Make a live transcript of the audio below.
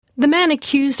The man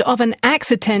accused of an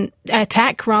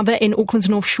attack in Auckland's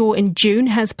North Shore in June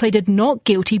has pleaded not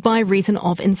guilty by reason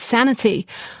of insanity.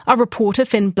 Our reporter,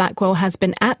 Finn Blackwell, has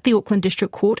been at the Auckland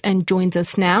District Court and joins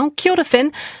us now. Kia ora,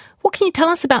 Finn. What can you tell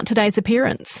us about today's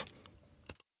appearance?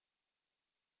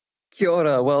 Kia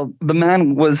ora. Well, the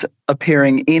man was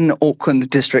appearing in Auckland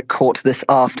District Court this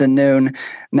afternoon.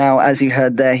 Now, as you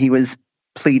heard there, he was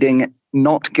pleading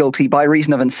not guilty by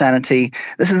reason of insanity.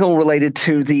 This is all related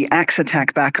to the axe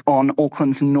attack back on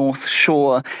Auckland's North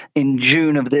Shore in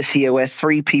June of this year, where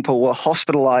 3 people were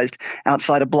hospitalised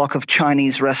outside a block of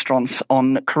Chinese restaurants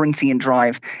on Corinthian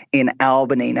Drive in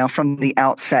Albany. Now, from the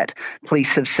outset,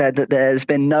 police have said that there's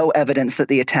been no evidence that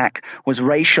the attack was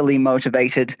racially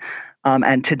motivated.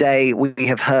 And today we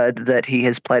have heard that he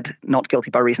has pled not guilty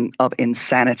by reason of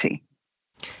insanity.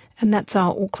 And that's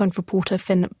our Auckland reporter,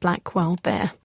 Finn Blackwell, there.